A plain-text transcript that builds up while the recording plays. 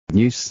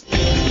News.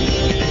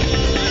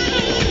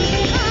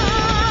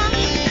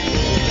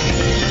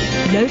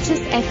 Lotus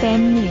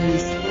FM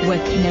News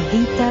with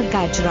Navita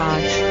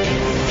Gajraj.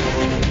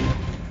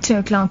 2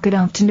 o'clock, good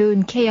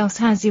afternoon. Chaos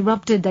has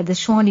erupted at the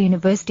Tshwane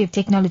University of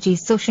Technology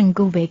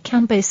Soshanguve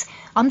campus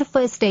on the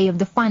first day of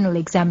the final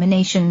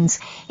examinations.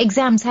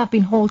 Exams have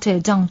been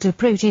halted after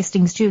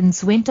protesting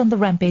students went on the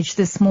rampage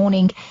this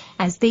morning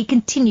as they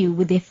continue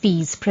with their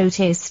fees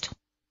protest.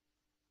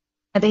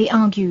 They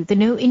argue the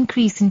no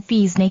increase in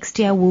fees next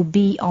year will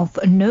be of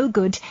no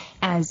good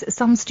as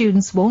some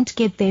students won't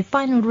get their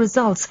final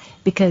results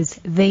because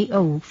they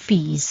owe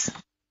fees.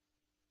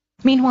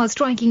 Meanwhile,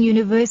 striking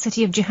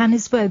University of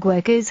Johannesburg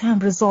workers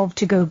have resolved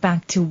to go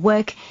back to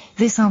work.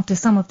 This after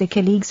some of their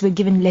colleagues were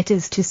given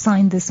letters to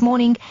sign this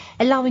morning,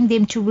 allowing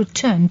them to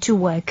return to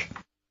work.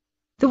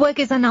 The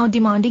workers are now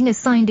demanding a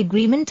signed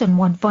agreement on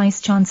what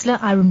Vice-Chancellor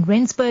Aaron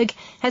Rensburg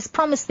has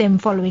promised them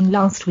following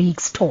last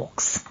week's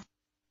talks.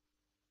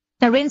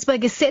 Now,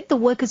 Rensburg has said the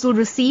workers will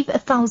receive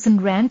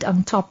R1,000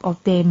 on top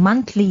of their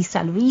monthly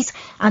salaries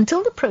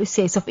until the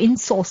process of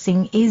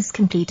insourcing is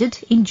completed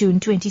in June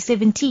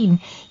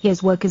 2017.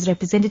 Here's workers'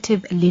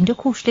 representative Linda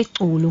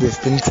Kushle-Xulu.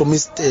 We've been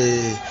promised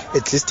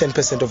at least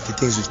 10% of the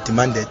things we've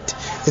demanded,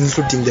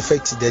 including the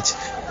fact that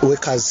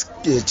workers'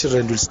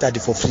 children will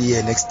study for free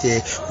year next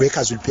year.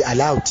 Workers will be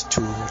allowed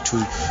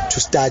to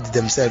study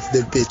themselves.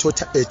 There will be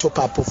a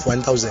top-up of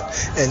 1,000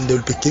 and they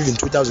will be given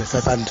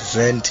 2,500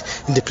 rand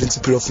in the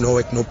principle of no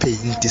work, no pay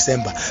in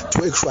December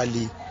to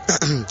actually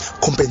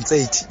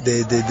compensate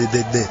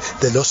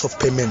the loss of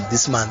payment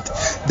this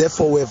month.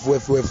 Therefore,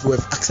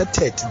 we've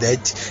accepted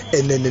that,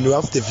 and then we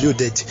have the view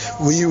that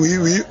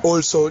we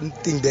also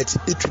think that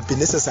it would be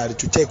necessary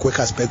to take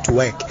workers back to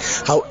work.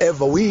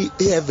 However, we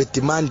have a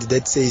demand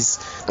that says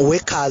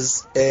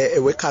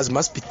workers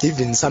must be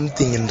given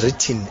something in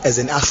written as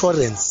an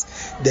assurance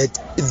that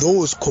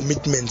those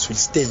commitments will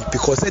stay,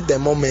 because at the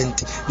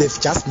moment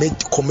they've just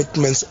made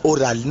commitments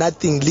oral,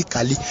 nothing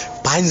legally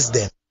binds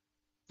them.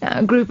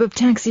 A group of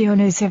taxi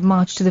owners have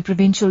marched to the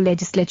provincial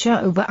legislature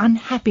over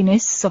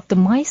unhappiness of the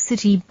My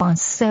City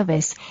bus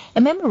service.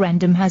 A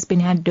memorandum has been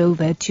handed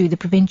over to the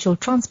provincial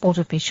transport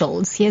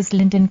officials. Here's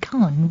Lyndon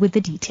Khan with the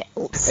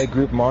details. A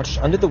group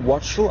marched under the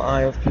watchful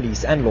eye of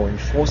police and law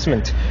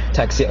enforcement.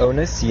 Taxi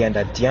owner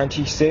Sianda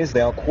Dianchi says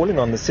they are calling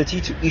on the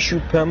city to issue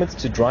permits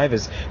to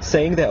drivers,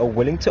 saying they are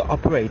willing to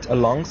operate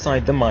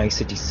alongside the My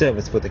City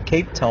service for the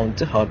Cape Town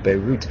to Hout Bay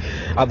route.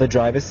 Other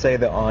drivers say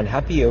they are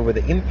unhappy over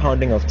the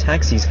impounding of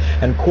taxis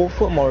and call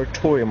for a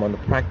moratorium on the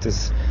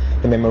practice.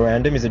 The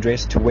memorandum is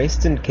addressed to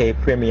Western Cape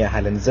Premier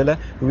Helen Zille,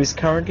 who is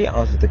currently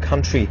out of the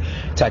country.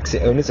 Taxi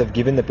owners have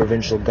given the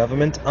provincial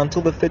government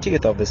until the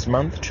 30th of this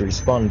month to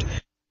respond.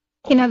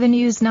 In other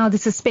news now, the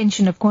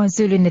suspension of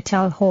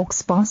KwaZulu-Natal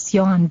Hawks boss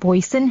Johan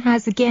Boysen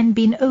has again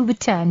been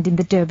overturned in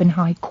the Durban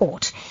High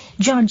Court.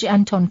 Judge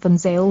Anton van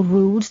Zyl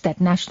ruled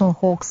that National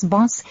Hawks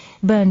boss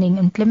Burning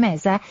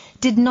Ntlemeza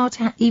did not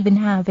even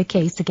have a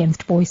case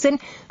against Boysen,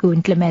 who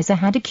Ntlemeza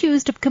had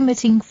accused of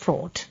committing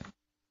fraud.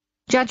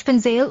 Judge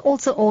van Zyl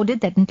also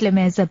ordered that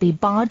Ntlemeza be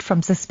barred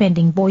from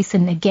suspending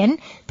Boysen again,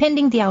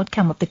 pending the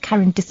outcome of the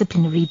current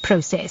disciplinary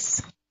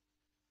process.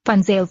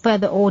 Van Zyl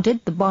further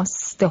ordered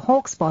the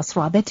Hawks boss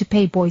to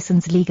pay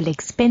Boysen's legal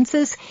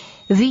expenses.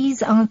 There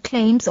are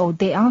claims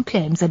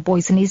that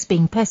Boysen is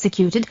being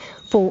persecuted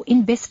for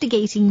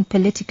investigating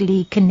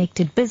politically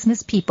connected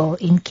business people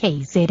in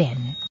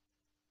KZN.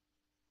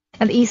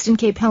 And the Eastern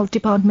Cape Health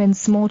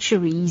Department's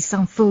mortuaries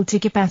are full to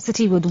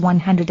capacity with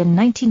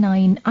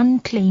 199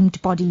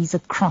 unclaimed bodies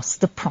across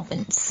the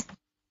province.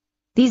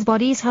 These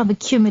bodies have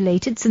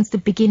accumulated since the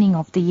beginning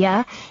of the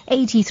year.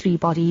 83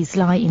 bodies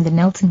lie in the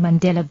Nelson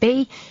Mandela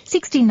Bay,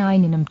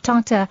 69 in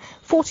Mthatha,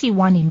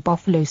 41 in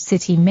Buffalo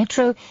City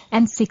Metro,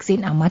 and 6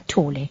 in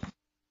Amatole.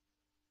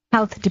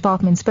 Health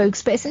Department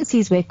spokesperson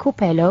Sizwe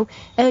Kupelo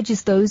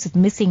urges those with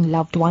missing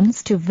loved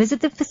ones to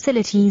visit the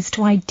facilities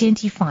to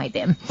identify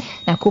them.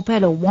 Now,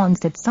 Kupelo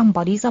warns that some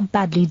bodies are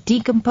badly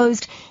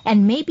decomposed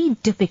and may be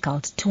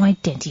difficult to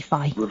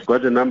identify. We've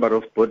got a number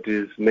of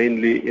bodies,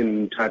 mainly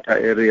in Tata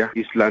area,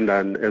 East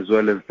London, as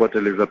well as Port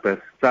Elizabeth.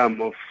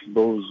 Some of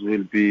those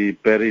will be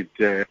buried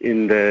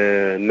in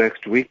the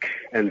next week,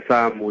 and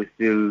some we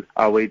still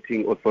are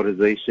waiting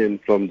authorization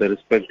from the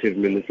respective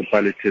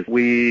municipalities.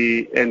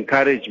 We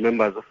encourage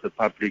members of the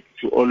public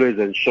to always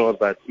ensure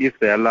that if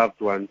their loved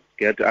ones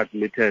get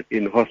admitted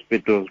in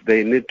hospitals,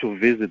 they need to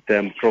visit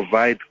them,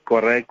 provide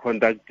correct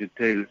contact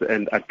details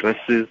and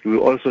addresses. We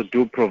also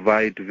do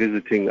provide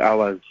visiting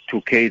hours to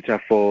cater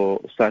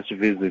for such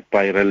visits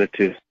by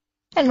relatives.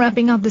 And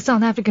wrapping up, the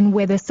South African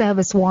Weather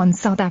Service warns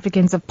South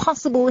Africans of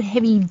possible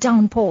heavy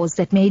downpours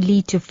that may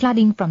lead to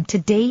flooding from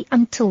today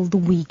until the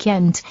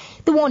weekend.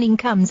 The warning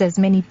comes as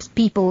many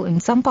people in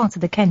some parts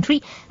of the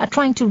country are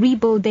trying to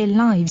rebuild their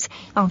lives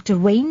after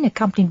rain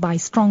accompanied by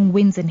strong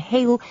winds and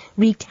hail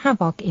wreaked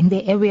havoc in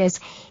their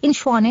areas. In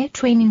Tshwane,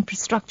 train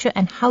infrastructure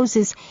and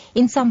houses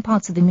in some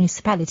parts of the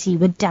municipality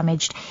were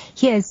damaged.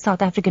 Here's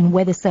South African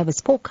Weather Service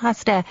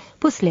forecaster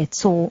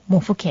Pusletso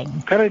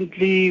Mofokeng.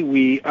 Currently,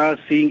 we are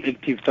seeing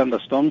active thunderstorms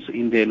thunderstorms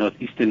in the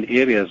northeastern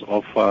areas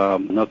of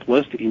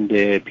northwest in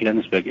the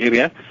Pilanesberg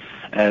area,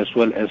 as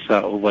well as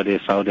over the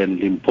southern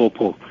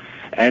Limpopo.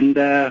 And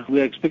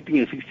we are expecting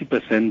a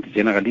 60%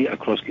 generally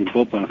across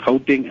Limpopo and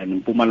Gauteng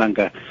and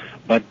Mpumalanga,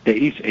 but there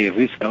is a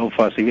risk of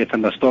severe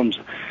thunderstorms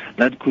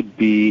that could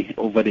be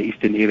over the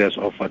eastern areas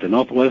of the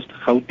northwest,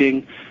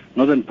 Gauteng,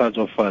 northern parts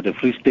of the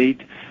Free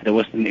State, the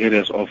western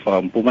areas of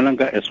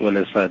Mpumalanga, as well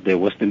as the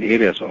western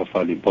areas of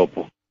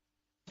Limpopo.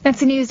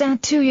 That's the news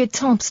at 2. Your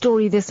top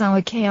story this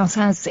hour. Chaos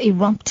has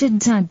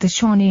erupted at the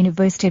Tshwane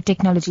University of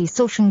Technology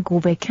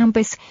Soshanguve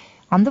campus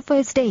on the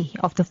first day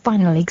of the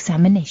final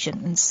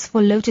examinations.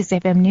 For Lotus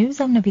FM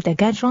News, I'm Navita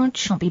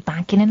Gajraj. I'll be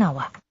back in an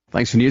hour.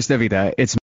 Thanks for news, Navita. It's